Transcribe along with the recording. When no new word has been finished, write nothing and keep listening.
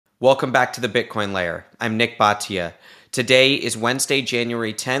Welcome back to the Bitcoin Layer. I'm Nick Bhatia. Today is Wednesday,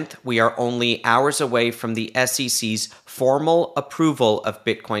 January 10th. We are only hours away from the SEC's formal approval of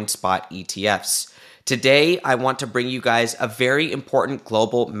Bitcoin spot ETFs. Today, I want to bring you guys a very important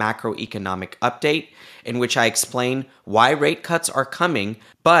global macroeconomic update in which I explain why rate cuts are coming,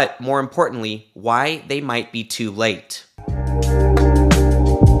 but more importantly, why they might be too late.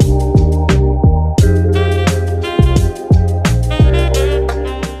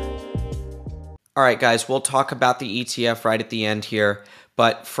 All right, guys, we'll talk about the ETF right at the end here.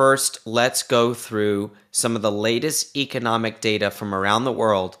 But first, let's go through some of the latest economic data from around the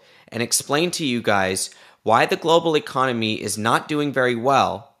world and explain to you guys why the global economy is not doing very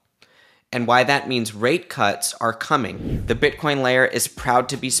well and why that means rate cuts are coming. The Bitcoin Layer is proud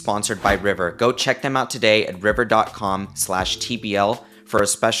to be sponsored by River. Go check them out today at river.com/TBL for a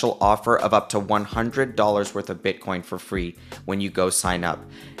special offer of up to $100 worth of Bitcoin for free when you go sign up.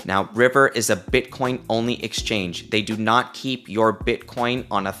 Now, River is a Bitcoin-only exchange. They do not keep your Bitcoin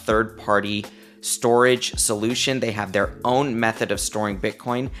on a third-party storage solution. They have their own method of storing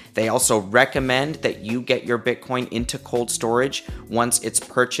Bitcoin. They also recommend that you get your Bitcoin into cold storage once it's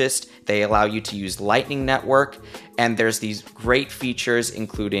purchased. They allow you to use Lightning Network, and there's these great features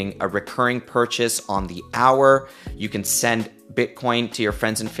including a recurring purchase on the hour. You can send Bitcoin to your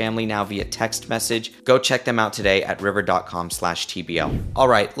friends and family now via text message. Go check them out today at river.com/TBL. All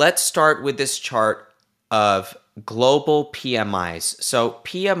right, let's start with this chart of global PMIs. So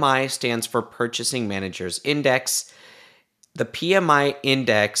PMI stands for Purchasing Managers Index. The PMI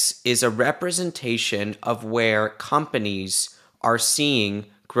index is a representation of where companies are seeing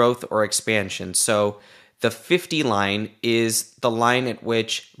growth or expansion. So the 50 line is the line at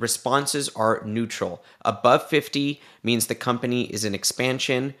which responses are neutral. Above 50 means the company is in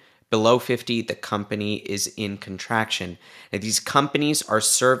expansion. Below 50, the company is in contraction. Now, these companies are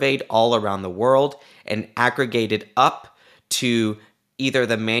surveyed all around the world and aggregated up to either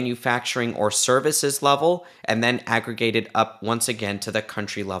the manufacturing or services level, and then aggregated up once again to the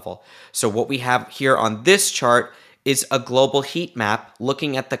country level. So what we have here on this chart is a global heat map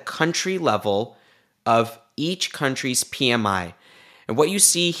looking at the country level of each country's PMI. And what you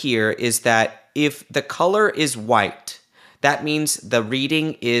see here is that if the color is white, that means the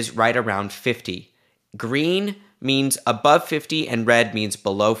reading is right around 50. Green means above 50 and red means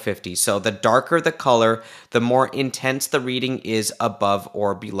below 50. So the darker the color, the more intense the reading is above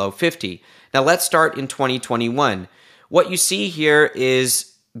or below 50. Now let's start in 2021. What you see here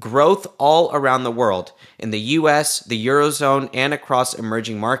is growth all around the world. In the US, the Eurozone, and across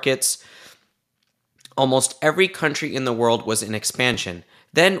emerging markets. Almost every country in the world was in expansion.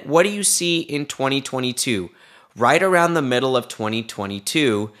 Then what do you see in 2022? Right around the middle of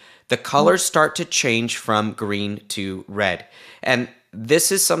 2022, the colors start to change from green to red. And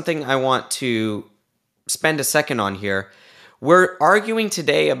this is something I want to spend a second on here. We're arguing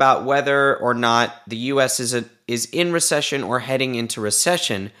today about whether or not the US is in recession or heading into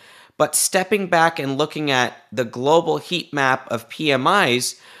recession. But stepping back and looking at the global heat map of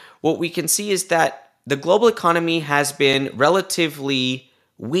PMIs, what we can see is that the global economy has been relatively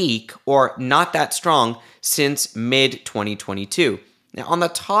weak or not that strong since mid-2022. Now, on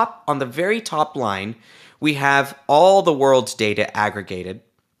the very top line, we have all the world's data aggregated.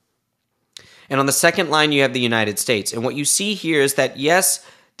 And on the second line, you have the United States. And what you see here is that, yes,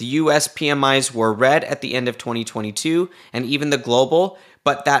 the US PMIs were red at the end of 2022, and even the global,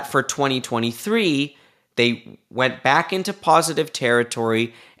 but that for 2023, they went back into positive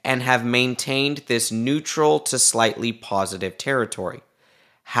territory and have maintained this neutral to slightly positive territory.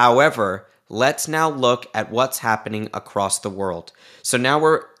 However, let's now look at what's happening across the world. So now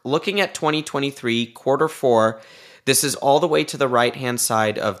we're looking at 2023, quarter four. This is all the way to the right-hand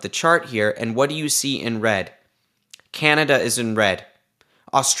side of the chart here. And what do you see in red? Canada is in red.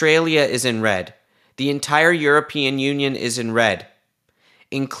 Australia is in red. The entire European Union is in red,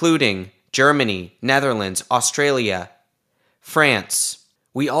 including Germany, Netherlands, Australia, France.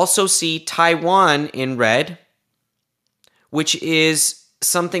 We also see Taiwan in red, which is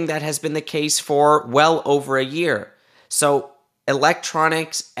something that has been the case for well over a year. So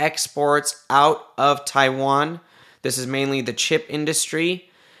electronics exports out of Taiwan, this is mainly the chip industry,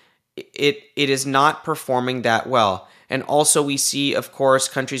 it is not performing that well. And also we see, of course,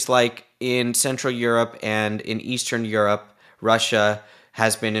 countries like in Central Europe and in Eastern Europe, Russia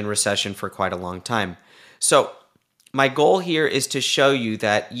has been in recession for quite a long time. So my goal here is to show you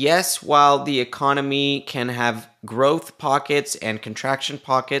that, yes, while the economy can have growth pockets and contraction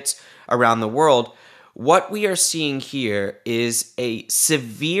pockets around the world, what we are seeing here is a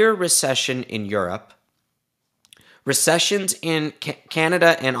severe recession in Europe, recessions in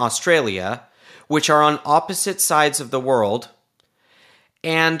Canada and Australia, which are on opposite sides of the world,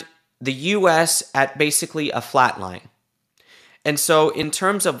 and the US at basically a flat line. And so in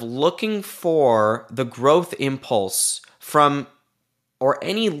terms of looking for the growth impulse from or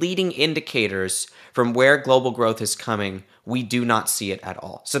any leading indicators from where global growth is coming, we do not see it at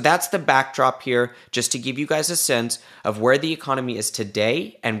all. So that's the backdrop here, just to give you guys a sense of where the economy is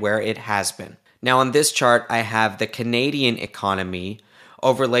today and where it has been. Now on this chart, I have the Canadian economy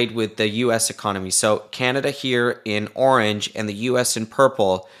overlaid with the US economy. So Canada here in orange and the US in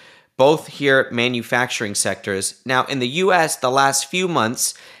purple, both here manufacturing sectors. Now in the US, the last few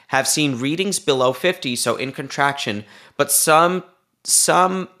months have seen readings below 50, so in contraction, but some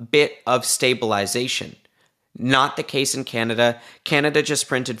bit of stabilization. Not the case in Canada. Canada just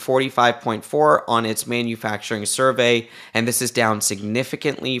printed 45.4 on its manufacturing survey, and this is down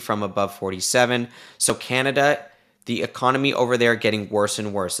significantly from above 47. So Canada, the economy over there getting worse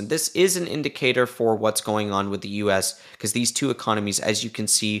and worse. And this is an indicator for what's going on with the US, because these two economies, as you can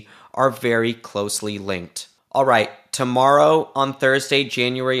see, are very closely linked. All right, tomorrow on Thursday,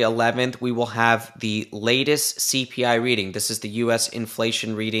 January 11th, we will have the latest CPI reading. This is the US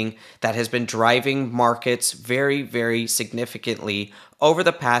inflation reading that has been driving markets very, very significantly over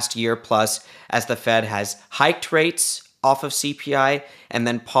the past year plus, as the Fed has hiked rates off of CPI and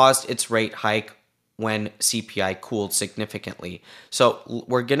then paused its rate hike when CPI cooled significantly. So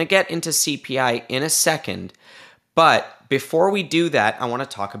we're going to get into CPI in a second. But before we do that, I want to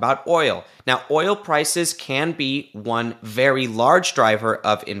talk about oil. Now, oil prices can be one very large driver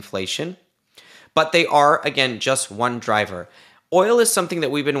of inflation, but they are, again, just one driver. Oil is something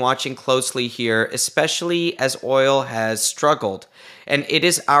that we've been watching closely here, especially as oil has struggled. And it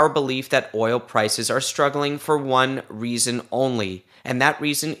is our belief that oil prices are struggling for one reason only, and that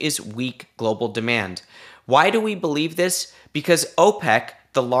reason is weak global demand. Why do we believe this? Because OPEC,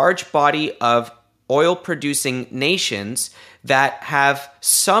 the large body of oil-producing nations that have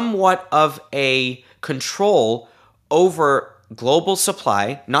somewhat of a control over global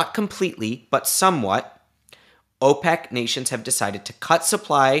supply, not completely, but somewhat, OPEC nations have decided to cut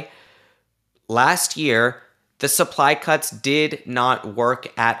supply. Last year, the supply cuts did not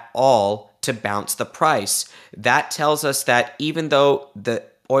work at all to bounce the price. That tells us that even though the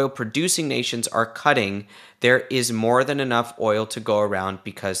oil-producing nations are cutting, there is more than enough oil to go around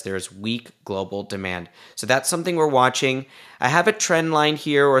because there's weak global demand. So that's something we're watching. I have a trend line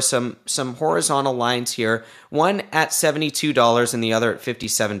here, or some horizontal lines here, one at $72 and the other at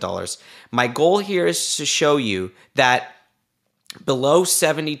 $57. My goal here is to show you that below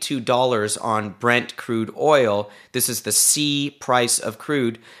 $72 on Brent crude oil, this is the C price of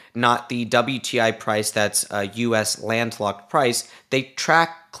crude, not the WTI price that's a US landlocked price. They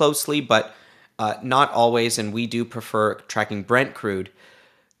track closely, but not always, and we do prefer tracking Brent crude.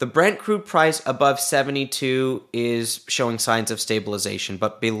 The Brent crude price above 72 is showing signs of stabilization,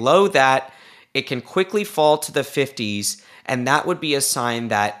 but below that, it can quickly fall to the 50s, and that would be a sign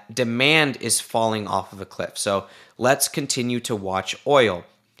that demand is falling off of a cliff. So let's continue to watch oil.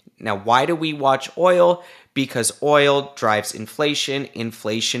 Now, why do we watch oil? Because oil drives inflation,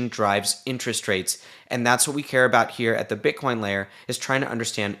 inflation drives interest rates. And that's what we care about here at the Bitcoin layer, is trying to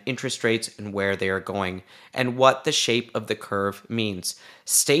understand interest rates and where they are going and what the shape of the curve means.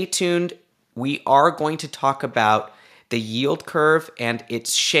 Stay tuned. We are going to talk about the yield curve and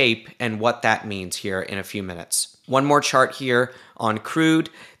its shape and what that means here in a few minutes. One more chart here on crude.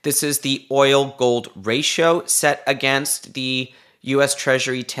 This is the oil-gold ratio set against the U.S.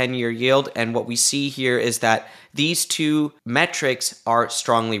 Treasury 10-year yield. And what we see here is that these two metrics are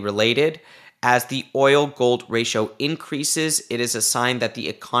strongly related. As the oil-gold ratio increases, it is a sign that the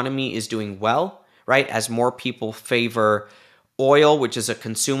economy is doing well, right? As more people favor oil, which is a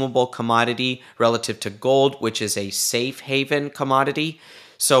consumable commodity, relative to gold, which is a safe haven commodity.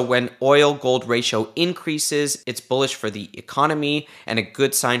 So when oil-gold ratio increases, it's bullish for the economy and a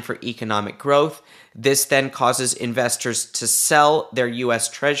good sign for economic growth. This then causes investors to sell their U.S.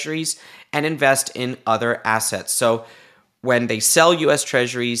 treasuries and invest in other assets. So when they sell U.S.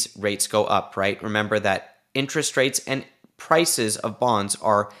 treasuries, rates go up, right? Remember that interest rates and prices of bonds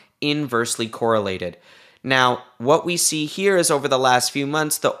are inversely correlated. Now, what we see here is over the last few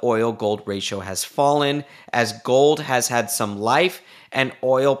months, the oil-gold ratio has fallen as gold has had some life and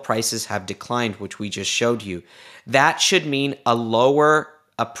oil prices have declined, which we just showed you. That should mean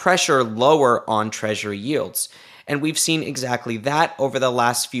a pressure lower on treasury yields. And we've seen exactly that over the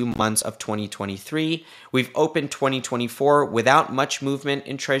last few months of 2023. We've opened 2024 without much movement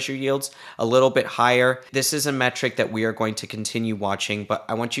in treasury yields, a little bit higher. This is a metric that we are going to continue watching, but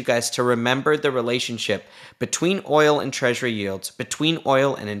I want you guys to remember the relationship between oil and treasury yields, between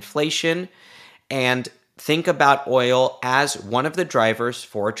oil and inflation, and think about oil as one of the drivers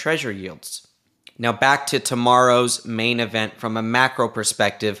for treasury yields. Now back to tomorrow's main event from a macro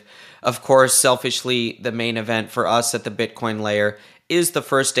perspective. Of course, selfishly, the main event for us at the Bitcoin layer is the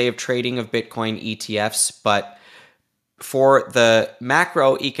first day of trading of Bitcoin ETFs. But for the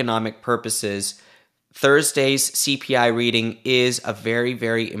macroeconomic purposes, Thursday's CPI reading is a very,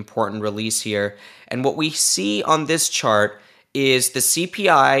 very important release here. And what we see on this chart is the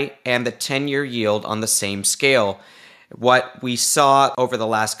CPI and the 10-year yield on the same scale. What we saw over the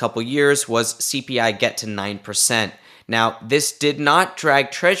last couple years was CPI get to 9%. Now, this did not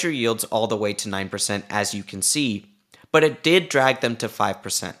drag treasury yields all the way to 9%, as you can see, but it did drag them to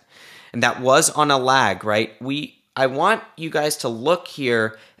 5%. And that was on a lag, right? I want you guys to look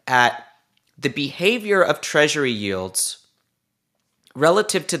here at the behavior of treasury yields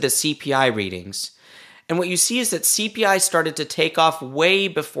relative to the CPI readings. And what you see is that CPI started to take off way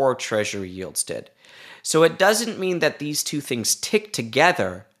before treasury yields did. So it doesn't mean that these two things tick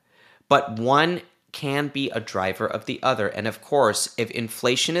together, but one can be a driver of the other. And of course, if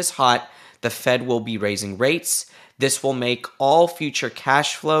inflation is hot, the Fed will be raising rates. This will make all future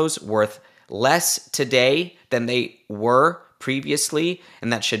cash flows worth less today than they were previously,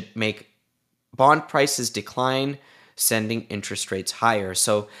 and that should make bond prices decline, sending interest rates higher.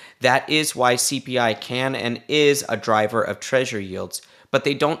 So that is why CPI can and is a driver of treasury yields, but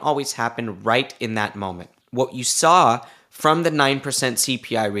they don't always happen right in that moment. What you saw from the 9%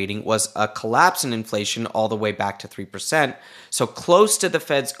 CPI reading was a collapse in inflation all the way back to 3%, so close to the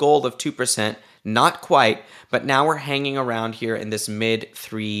Fed's goal of 2%, not quite, but now we're hanging around here in this mid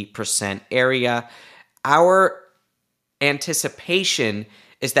 3% area. Our anticipation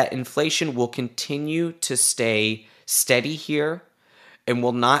is that inflation will continue to stay steady here and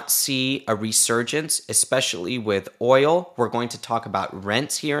will not see a resurgence, especially with oil. We're going to talk about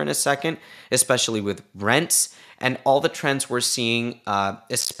rents here in a second, especially with rents and all the trends we're seeing,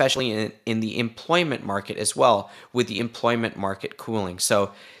 especially in the employment market as well, with the employment market cooling.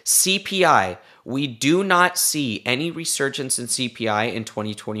 So CPI, we do not see any resurgence in CPI in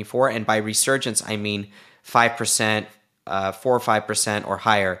 2024. And by resurgence, I mean 5%, 4 or 5% or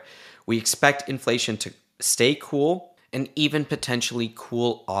higher. We expect inflation to stay cool and even potentially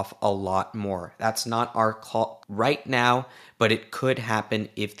cool off a lot more. That's not our call right now, but it could happen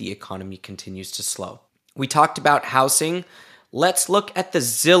if the economy continues to slow. We talked about housing. Let's look at the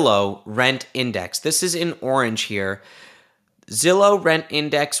Zillow rent index. This is in orange here. Zillow rent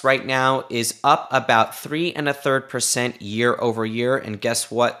index right now is up about 3.33% year over year. And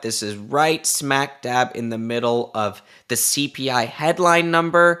guess what? This is right smack dab in the middle of the CPI headline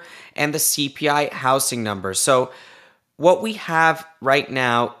number and the CPI housing number. So what we have right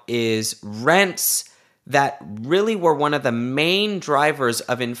now is rents that really were one of the main drivers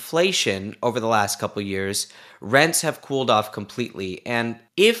of inflation over the last couple of years. Rents have cooled off completely. And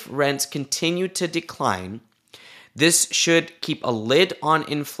if rents continue to decline, this should keep a lid on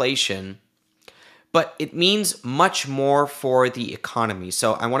inflation, but it means much more for the economy.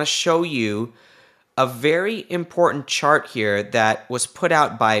 So I want to show you a very important chart here that was put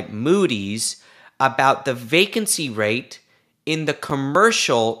out by Moody's about the vacancy rate in the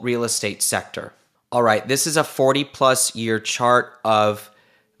commercial real estate sector. All right, this is a 40-plus year chart of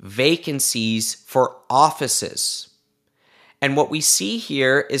vacancies for offices. And what we see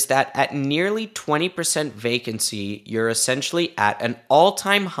here is that at nearly 20% vacancy, you're essentially at an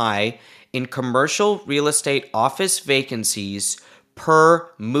all-time high in commercial real estate office vacancies per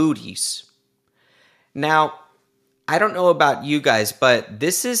Moody's. Now, I don't know about you guys, but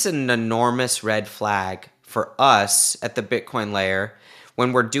this is an enormous red flag for us at the Bitcoin layer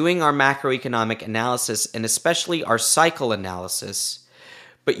when we're doing our macroeconomic analysis and especially our cycle analysis.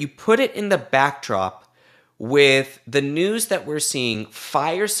 But you put it in the backdrop with the news that we're seeing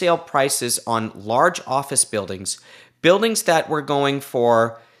fire sale prices on large office buildings, buildings that were going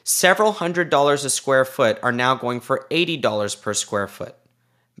for several $100s a square foot are now going for $80 per square foot.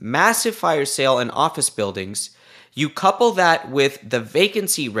 Massive fire sale in office buildings. You couple that with the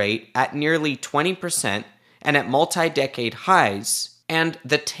vacancy rate at nearly 20% and at multi-decade highs, and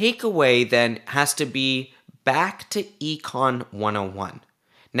the takeaway then has to be back to Econ 101.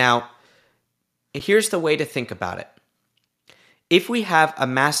 Now, here's the way to think about it. If we have a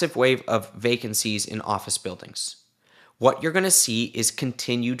massive wave of vacancies in office buildings, what you're going to see is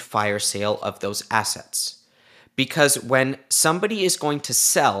continued fire sale of those assets. Because when somebody is going to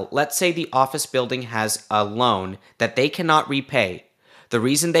sell, let's say the office building has a loan that they cannot repay. The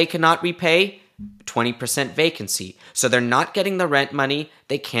reason they cannot repay, 20% vacancy. So they're not getting the rent money,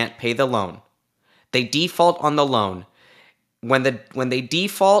 they can't pay the loan. They default on the loan. When they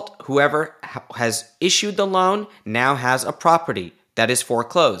default, whoever has issued the loan now has a property that is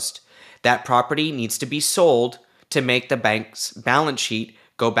foreclosed. That property needs to be sold to make the bank's balance sheet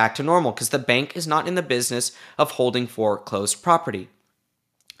go back to normal, because the bank is not in the business of holding foreclosed property.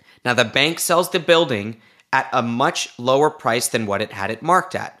 Now, the bank sells the building at a much lower price than what it had it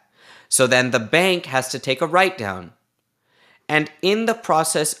marked at. So then the bank has to take a write-down. And in the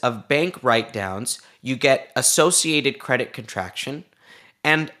process of bank write-downs, you get associated credit contraction,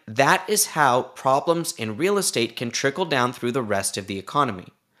 and that is how problems in real estate can trickle down through the rest of the economy.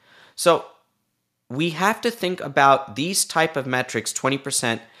 So we have to think about these type of metrics,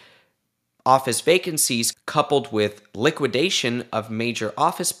 20% office vacancies coupled with liquidation of major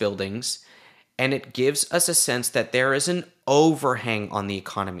office buildings, and it gives us a sense that there is an overhang on the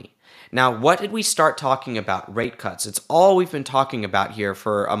economy. Now, what did we start talking about? Rate cuts. It's all we've been talking about here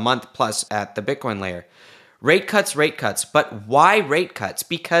for a month plus at the Bitcoin layer. Rate cuts, rate cuts. But why rate cuts?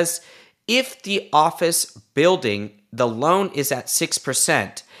 Because if the office building, the loan is at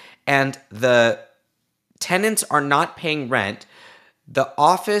 6% and the tenants are not paying rent, the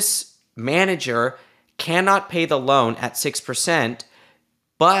office manager cannot pay the loan at 6%,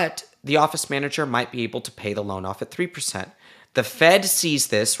 but the office manager might be able to pay the loan off at 3%. The Fed sees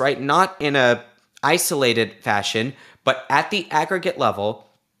this, right? Not in a isolated fashion, but at the aggregate level,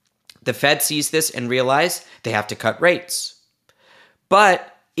 the Fed sees this and realize they have to cut rates.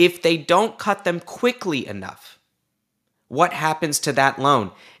 But if they don't cut them quickly enough, what happens to that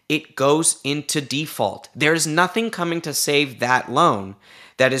loan? It goes into default. There's nothing coming to save that loan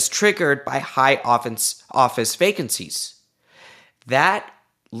that is triggered by high office vacancies. That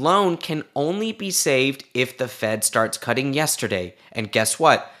loan can only be saved if the Fed starts cutting yesterday. And guess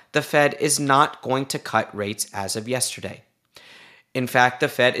what? The Fed is not going to cut rates as of yesterday. In fact, the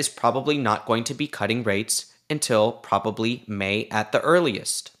Fed is probably not going to be cutting rates until probably May at the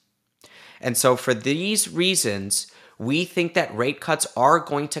earliest. And so for these reasons, we think that rate cuts are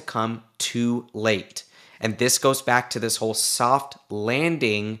going to come too late. And this goes back to this whole soft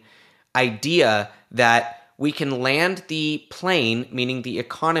landing idea that we can land the plane, meaning the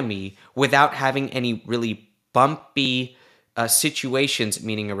economy, without having any really bumpy situations,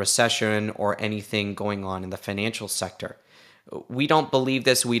 meaning a recession or anything going on in the financial sector. We don't believe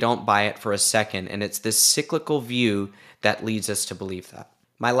this. We don't buy it for a second. And it's this cyclical view that leads us to believe that.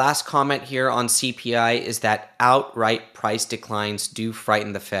 My last comment here on CPI is that outright price declines do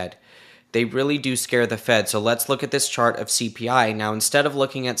frighten the Fed. They really do scare the Fed. So let's look at this chart of CPI. Now, instead of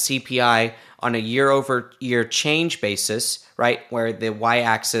looking at CPI on a year-over-year change basis, right, where the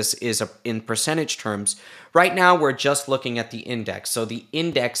y-axis is in percentage terms, right now we're just looking at the index. So the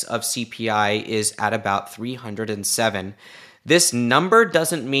index of CPI is at about 307. This number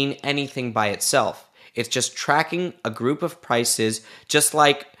doesn't mean anything by itself. It's just tracking a group of prices, just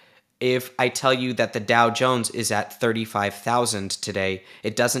like if I tell you that the Dow Jones is at 35,000 today,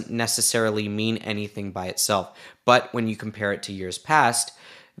 it doesn't necessarily mean anything by itself. But when you compare it to years past,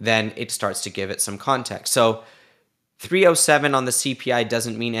 then it starts to give it some context. So 307 on the CPI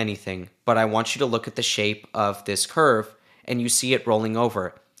doesn't mean anything, but I want you to look at the shape of this curve and you see it rolling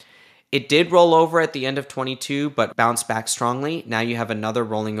over. It did roll over at the end of 22, but bounced back strongly. Now you have another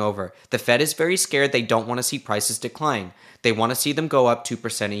rolling over. The Fed is very scared. They don't want to see prices decline. They want to see them go up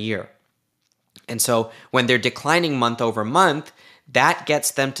 2% a year. And so when they're declining month over month, that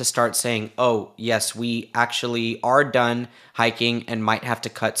gets them to start saying, oh, yes, we actually are done hiking and might have to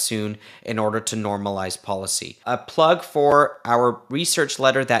cut soon in order to normalize policy. A plug for our research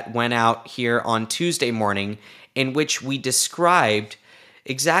letter that went out here on Tuesday morning, in which we described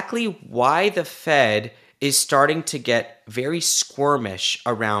exactly why the Fed is starting to get very squirmish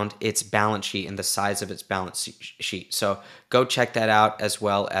around its balance sheet and the size of its balance sheet. So go check that out, as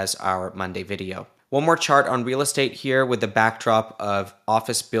well as our Monday video. One more chart on real estate here with the backdrop of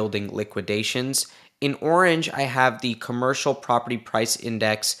office building liquidations. In orange, I have the commercial property price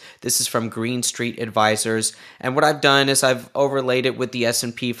index. This is from Green Street Advisors. And what I've done is I've overlaid it with the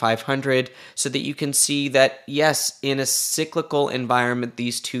S&P 500 so that you can see that, yes, in a cyclical environment,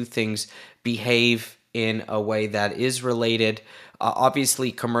 these two things behave in a way that is related.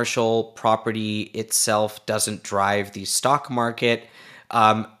 Obviously, commercial property itself doesn't drive the stock market,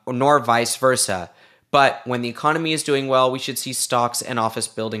 nor vice versa. But when the economy is doing well, we should see stocks and office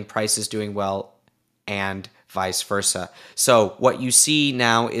building prices doing well, and vice versa. So what you see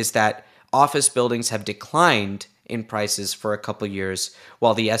now is that office buildings have declined in prices for a couple years,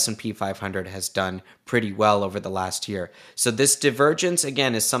 while the S&P 500 has done pretty well over the last year. So this divergence,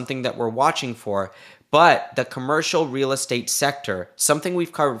 again, is something that we're watching for. But the commercial real estate sector, something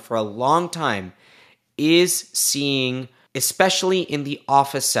we've covered for a long time, is seeing, especially in the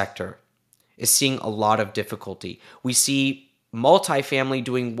office sector, is seeing a lot of difficulty. We see multifamily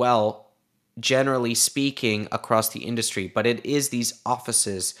doing well, generally speaking, across the industry, but it is these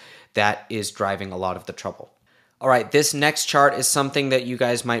offices that is driving a lot of the trouble. All right, this next chart is something that you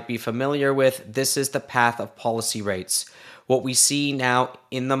guys might be familiar with. This is the path of policy rates. What we see now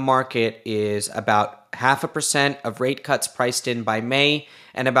in the market is about 0.5% of rate cuts priced in by May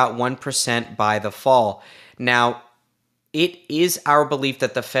and about 1% by the fall. Now, it is our belief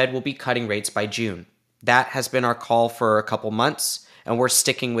that the Fed will be cutting rates by June. That has been our call for a couple months, and we're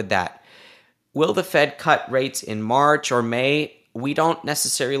sticking with that. Will the Fed cut rates in March or May? We don't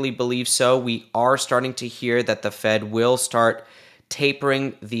necessarily believe so. We are starting to hear that the Fed will start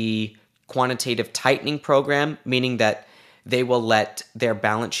tapering the quantitative tightening program, meaning that they will let their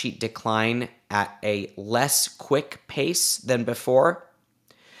balance sheet decline at a less quick pace than before.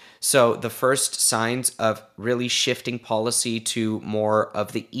 So the first signs of really shifting policy to more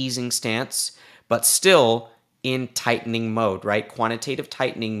of the easing stance, but still in tightening mode, right? Quantitative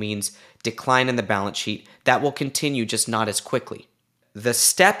tightening means decline in the balance sheet. That will continue, just not as quickly. The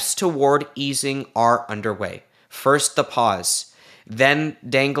steps toward easing are underway. First, the pause, then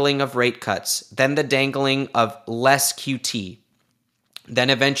dangling of rate cuts, then the dangling of less QT, then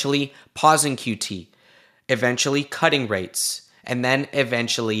eventually pausing QT, eventually cutting rates, and then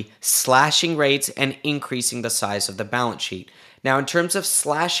eventually slashing rates and increasing the size of the balance sheet. Now, in terms of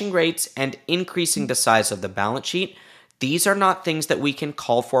slashing rates and increasing the size of the balance sheet, these are not things that we can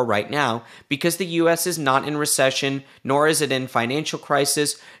call for right now because the US is not in recession, nor is it in financial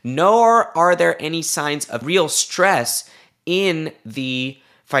crisis, nor are there any signs of real stress in the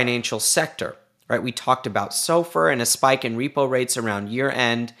financial sector. Right? We talked about SOFR and a spike in repo rates around year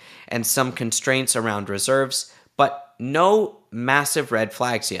end and some constraints around reserves, but no massive red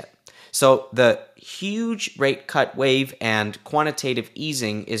flags yet. So the huge rate cut wave and quantitative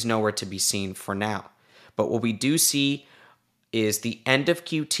easing is nowhere to be seen for now. But what we do see is the end of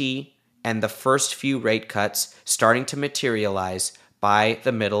QT and the first few rate cuts starting to materialize by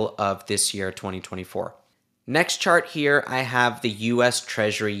the middle of this year, 2024. Next chart here, I have the US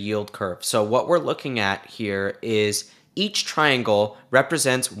Treasury yield curve. So what we're looking at here is each triangle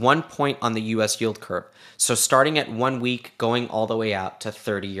represents 1 point on the US yield curve. So starting at 1 week, going all the way out to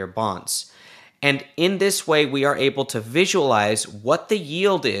 30-year bonds. And in this way, we are able to visualize what the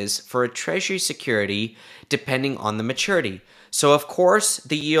yield is for a Treasury security depending on the maturity. So of course,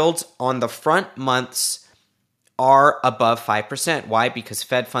 the yields on the front months are above 5%. Why? Because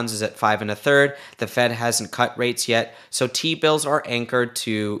Fed funds is at 5 1/3. The Fed hasn't cut rates yet. So T-bills are anchored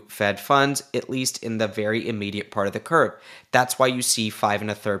to Fed funds, at least in the very immediate part of the curve. That's why you see 5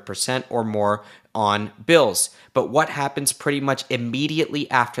 1/3% or more on bills. But what happens pretty much immediately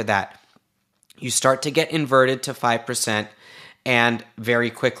after that? You start to get inverted to 5% and very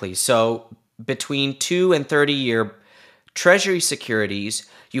quickly. So between 2 and 30-year Treasury securities,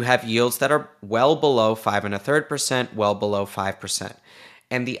 you have yields that are well below 5 1/3%, well below 5%.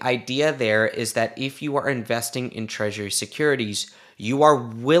 And the idea there is that if you are investing in Treasury securities, you are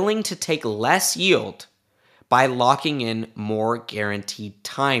willing to take less yield by locking in more guaranteed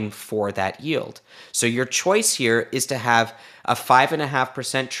time for that yield. So your choice here is to have a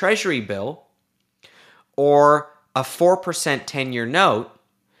 5.5% Treasury bill or a 4% 10-year note.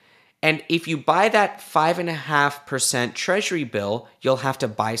 And if you buy that 5.5% Treasury bill, you'll have to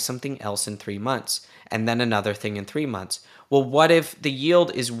buy something else in 3 months and then another thing in 3 months. Well, what if the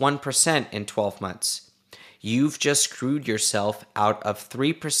yield is 1% in 12 months? You've just screwed yourself out of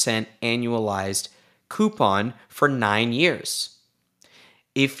 3% annualized coupon for 9 years.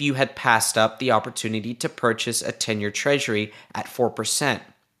 If you had passed up the opportunity to purchase a 10-year Treasury at 4%.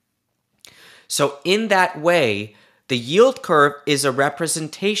 So in that way, the yield curve is a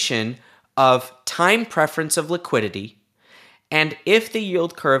representation of time preference of liquidity. And if the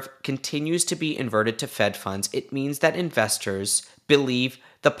yield curve continues to be inverted to Fed funds, it means that investors believe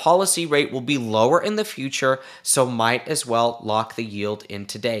the policy rate will be lower in the future, so might as well lock the yield in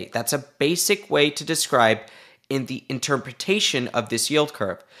today. That's a basic way to describe in the interpretation of this yield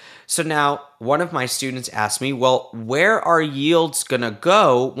curve. So now one of my students asked me, well, where are yields going to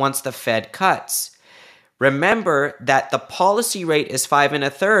go once the Fed cuts? Remember that the policy rate is 5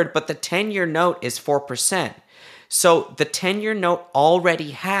 1/3, but the 10-year note is 4%. So the 10-year note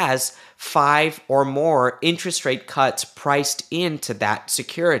already has 5 or more interest rate cuts priced into that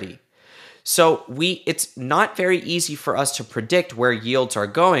security. So it's not very easy for us to predict where yields are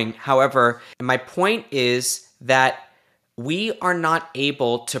going. However, my point is that we are not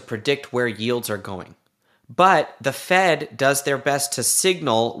able to predict where yields are going. But the Fed does their best to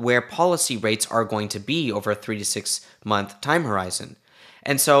signal where policy rates are going to be over a 3 to 6 month time horizon.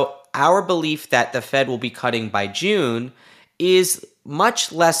 And so our belief that the Fed will be cutting by June is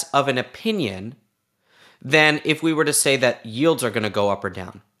much less of an opinion than if we were to say that yields are going to go up or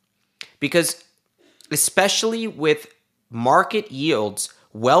down. Because especially with market yields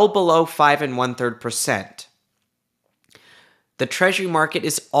well below 5 1/3%, the Treasury market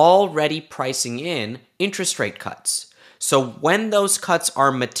is already pricing in interest rate cuts. So when those cuts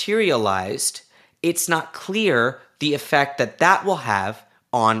are materialized, it's not clear the effect that that will have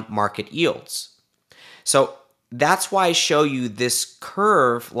on market yields. So that's why I show you this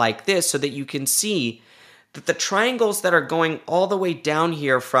curve like this so that you can see that the triangles that are going all the way down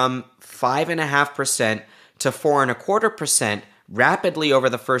here from 5.5% to 4.25% rapidly over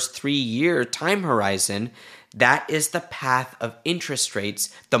the first 3-year time horizon, that is the path of interest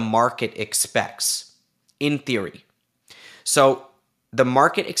rates the market expects, in theory. So the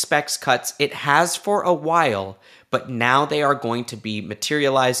market expects cuts. It has for a while, but now they are going to be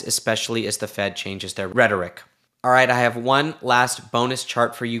materialized, especially as the Fed changes their rhetoric. All right, I have one last bonus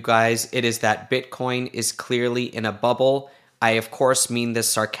chart for you guys. It is that Bitcoin is clearly in a bubble. I, of course, mean this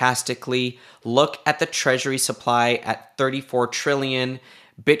sarcastically. Look at the Treasury supply at 34 trillion.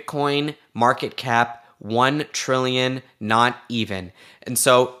 Bitcoin market cap 1 trillion, not even. And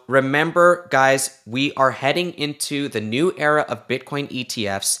so remember, guys, we are heading into the new era of Bitcoin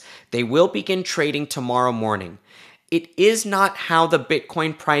ETFs. They will begin trading tomorrow morning. It is not how the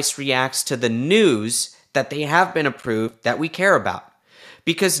Bitcoin price reacts to the news that they have been approved that we care about.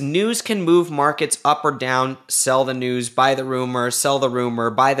 Because news can move markets up or down, sell the news, buy the rumor, sell the rumor,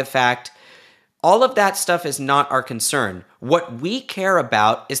 buy the fact. All of that stuff is not our concern. What we care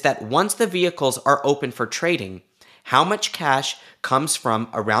about is that once the vehicles are open for trading, how much cash comes from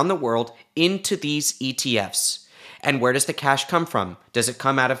around the world into these ETFs. And where does the cash come from? Does it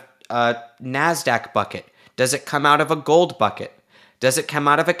come out of a NASDAQ bucket? Does it come out of a gold bucket? Does it come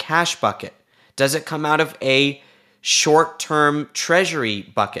out of a cash bucket? Does it come out of a short-term treasury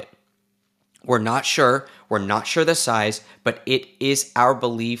bucket? We're not sure. We're not sure the size, but it is our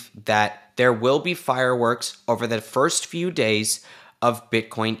belief that there will be fireworks over the first few days of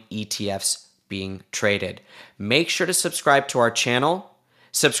Bitcoin ETFs being traded. Make sure to subscribe to our channel,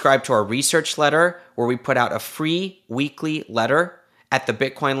 subscribe to our research letter where we put out a free weekly letter at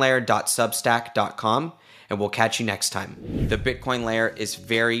thebitcoinlayer.substack.com, and we'll catch you next time. The Bitcoin Layer is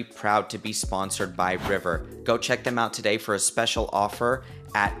very proud to be sponsored by River. Go check them out today for a special offer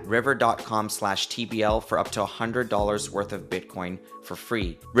at river.com/TBL for up to $100 worth of Bitcoin for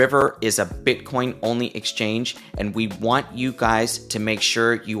free. River is a Bitcoin only exchange, and we want you guys to make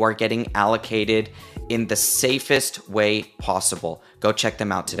sure you are getting allocated in the safest way possible. Go check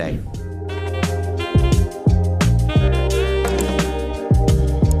them out today.